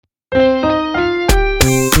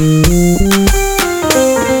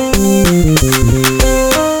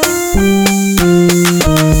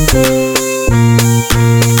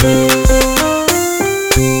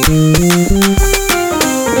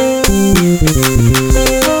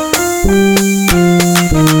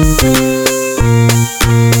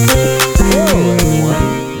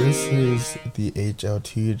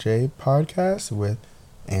TJ podcast with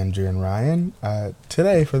Andrew and Ryan.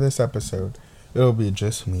 Today, for this episode, it'll be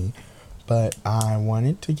just me, but I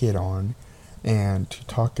wanted to get on and to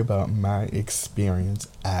talk about my experience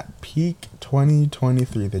at Peak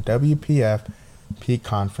 2023, the WPF Peak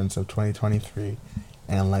Conference of 2023.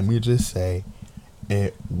 And let me just say,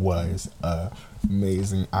 it was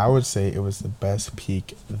amazing. I would say it was the best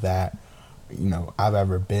peak that I've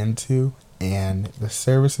ever been to, and the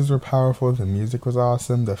services were powerful, the music was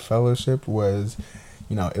awesome, the fellowship was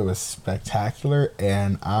it was spectacular,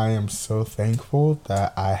 and I am so thankful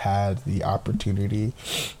that I had the opportunity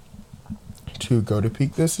to go to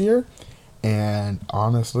Peak this year. And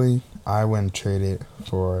honestly, I wouldn't trade it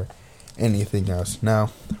for anything else. Now,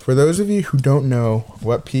 for those of you who don't know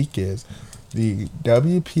what Peak is, the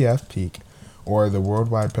WPF Peak, or the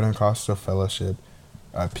Worldwide Pentecostal Fellowship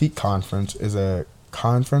Peak Conference, is an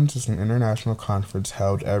international conference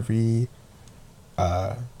held every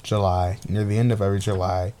July, near the end of every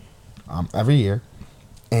July, every year.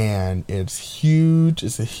 And it's huge.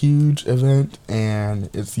 It's a huge event, and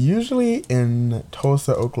it's usually in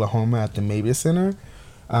Tulsa, Oklahoma at the Mabee Center.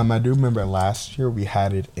 I do remember last year we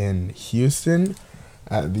had it in Houston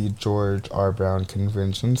at the George R. Brown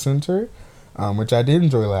Convention Center, which I did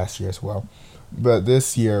enjoy last year as well. But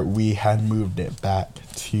this year we had moved it back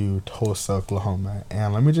to Tulsa, Oklahoma,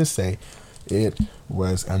 and let me just say, it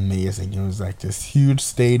was amazing. It was like this huge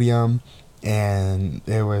stadium, and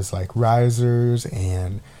there was like risers,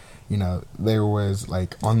 and there was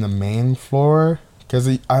like on the main floor, because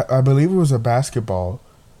I believe it was a basketball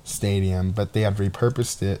stadium, but they had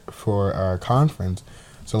repurposed it for our conference.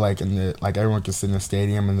 So like everyone could sit in the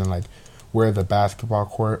stadium, and then like where the basketball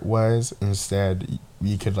court was, instead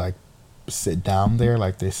you could like sit down there,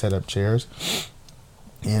 like they set up chairs,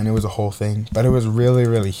 and it was a whole thing. But it was really,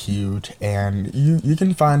 really huge, and you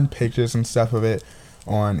can find pictures and stuff of it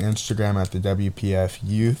on Instagram at the WPF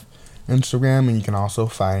Youth Instagram, and you can also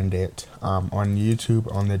find it on YouTube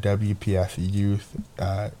on the WPF Youth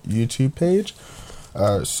YouTube page.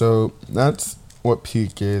 So that's what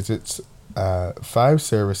Peak is. It's 5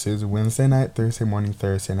 services: Wednesday night, Thursday morning,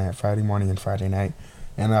 Thursday night, Friday morning, and Friday night.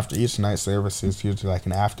 And after each night service, it's usually like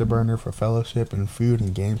an afterburner for fellowship and food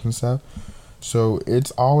and games and stuff. So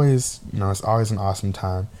it's always, it's always an awesome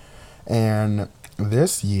time. And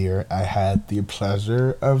this year, I had the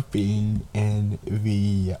pleasure of being in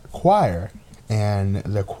the choir. And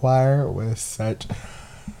the choir was such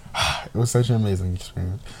an amazing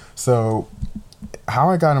experience. So, how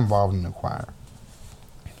I got involved in the choir.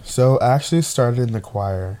 So, I actually started in the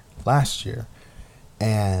choir last year.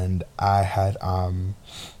 And I had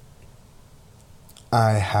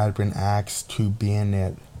been asked to be in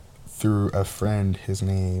it through a friend. His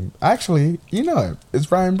name, actually,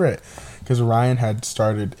 it's Ryan Britt, because Ryan had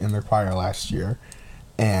started in the choir last year,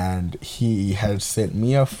 and he had sent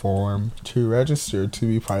me a form to register to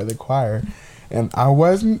be part of the choir. And I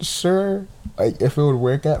wasn't sure if it would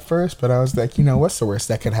work at first, but I was like, what's the worst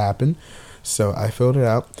that could happen? So I filled it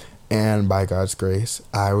out. And by God's grace,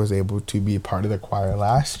 I was able to be part of the choir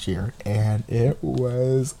last year, and it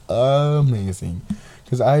was amazing.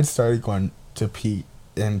 Because I had started going to Pete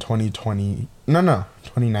in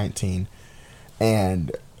 2019.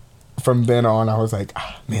 And from then on, I was like,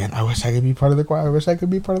 man, I wish I could be part of the choir.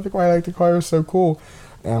 Like, the choir was so cool.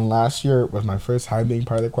 And last year was my first time being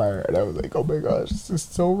part of the choir, and I was like, oh my gosh, this is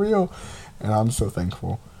so real. And I'm so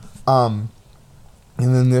thankful.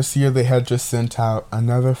 And then this year, they had just sent out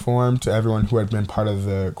another form to everyone who had been part of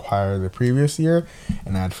the choir the previous year,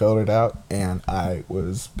 and I had filled it out, and I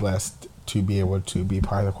was blessed to be able to be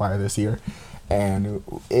part of the choir this year, and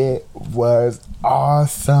it was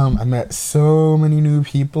awesome. I met so many new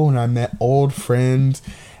people, and I met old friends,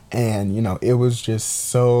 and, it was just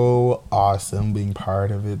so awesome being part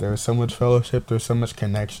of it. There was so much fellowship, there was so much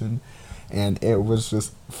connection, and it was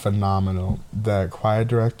just phenomenal. The choir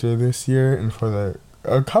director this year, and for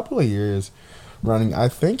a couple of years running, I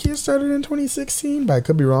think he started in 2016, but I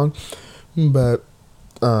could be wrong. But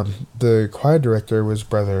the choir director was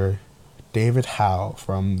Brother David Howe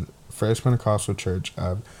from First Pentecostal Church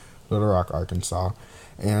of Little Rock, Arkansas.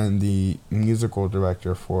 And the musical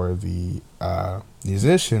director for the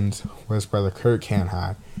musicians was Brother Kurt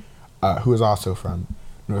Canhigh, who is also from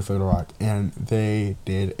North Little Rock. And they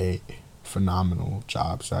did a phenomenal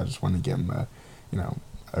job, so I just want to give them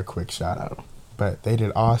a quick shout out. But they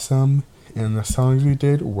did awesome, and the songs we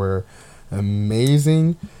did were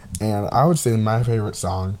amazing. And I would say my favorite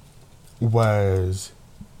song was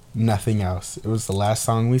Nothing Else. It was the last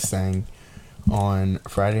song we sang on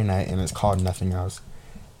Friday night, and it's called Nothing Else.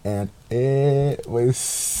 and it was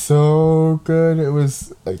so good. It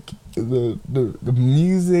was like the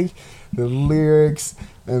music, the lyrics,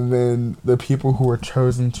 and then the people who were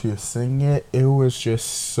chosen to sing it. It was just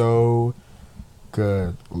so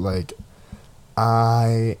good. Like,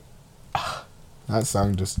 that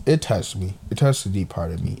song just, it touched me. It touched a deep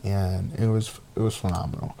part of me, and it was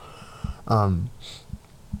phenomenal. And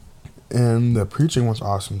the preaching was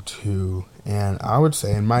awesome too. And I would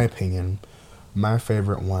say, in my opinion, my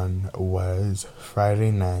favorite one was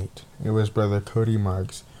Friday night. It was Brother Cody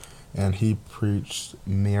Marks, and he preached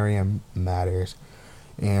Miriam Matters.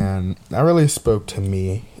 And that really spoke to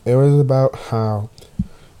me. It was about how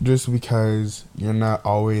just because you're not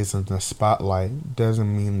always in the spotlight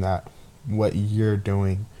doesn't mean that what you're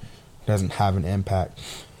doing doesn't have an impact.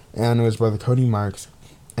 And it was Brother Cody Marks,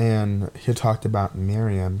 and he talked about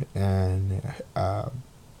Miriam and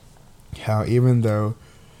how even though,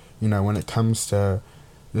 when it comes to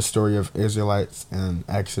the story of Israelites and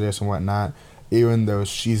Exodus and whatnot, even though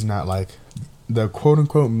she's not like the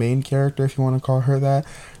quote-unquote main character, if you want to call her that,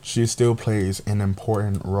 she still plays an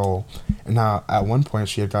important role. And now, at one point,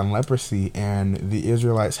 she had gotten leprosy, and the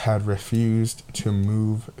Israelites had refused to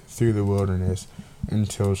move through the wilderness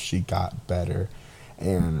until she got better.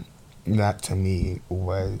 And that, to me,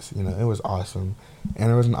 was, it was awesome. And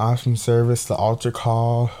it was an awesome service. The altar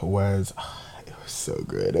call was, it was so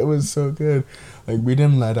good. It was so good. Like, we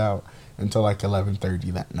didn't let out until like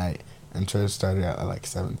 11:30 that night. And church started at like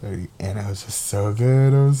 7:30, and it was just so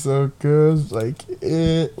good. It was so good. Like,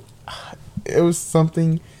 it was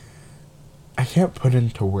something I can't put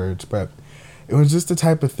into words, but it was just the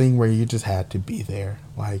type of thing where you just had to be there.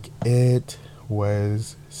 Like, it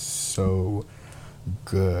was so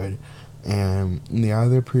good. And the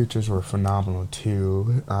other preachers were phenomenal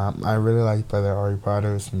too. I really liked Brother Ari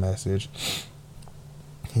Prado's message.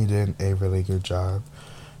 He did a really good job.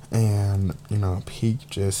 And,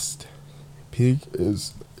 Peak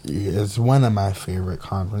is one of my favorite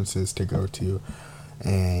conferences to go to,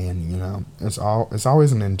 and it's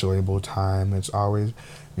always an enjoyable time. It's always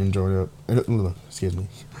an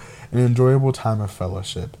enjoyable time of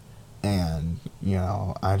fellowship, and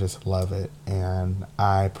I just love it, and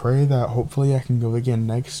I pray that hopefully I can go again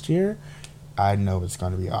next year. I know it's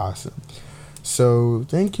going to be awesome. So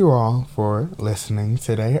thank you all for listening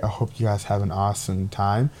today. I hope you guys have an awesome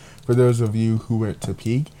time. For those of you who went to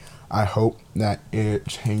Peak, I hope that it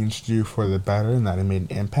changed you for the better and that it made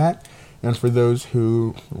an impact. And for those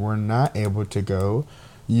who were not able to go,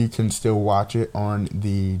 you can still watch it on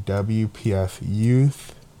the WPF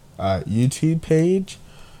Youth YouTube page.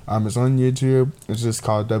 It's on YouTube. It's just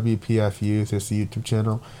called WPF Youth. It's the YouTube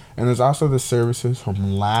channel. And there's also the services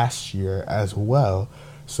from last year as well.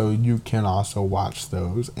 So you can also watch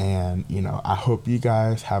those. And, I hope you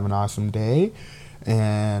guys have an awesome day.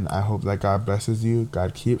 And I hope that God blesses you,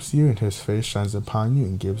 God keeps you, and His face shines upon you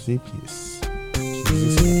and gives you peace. In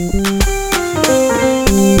Jesus'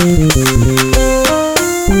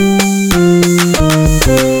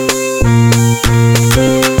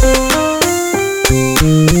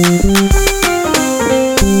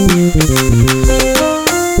 name.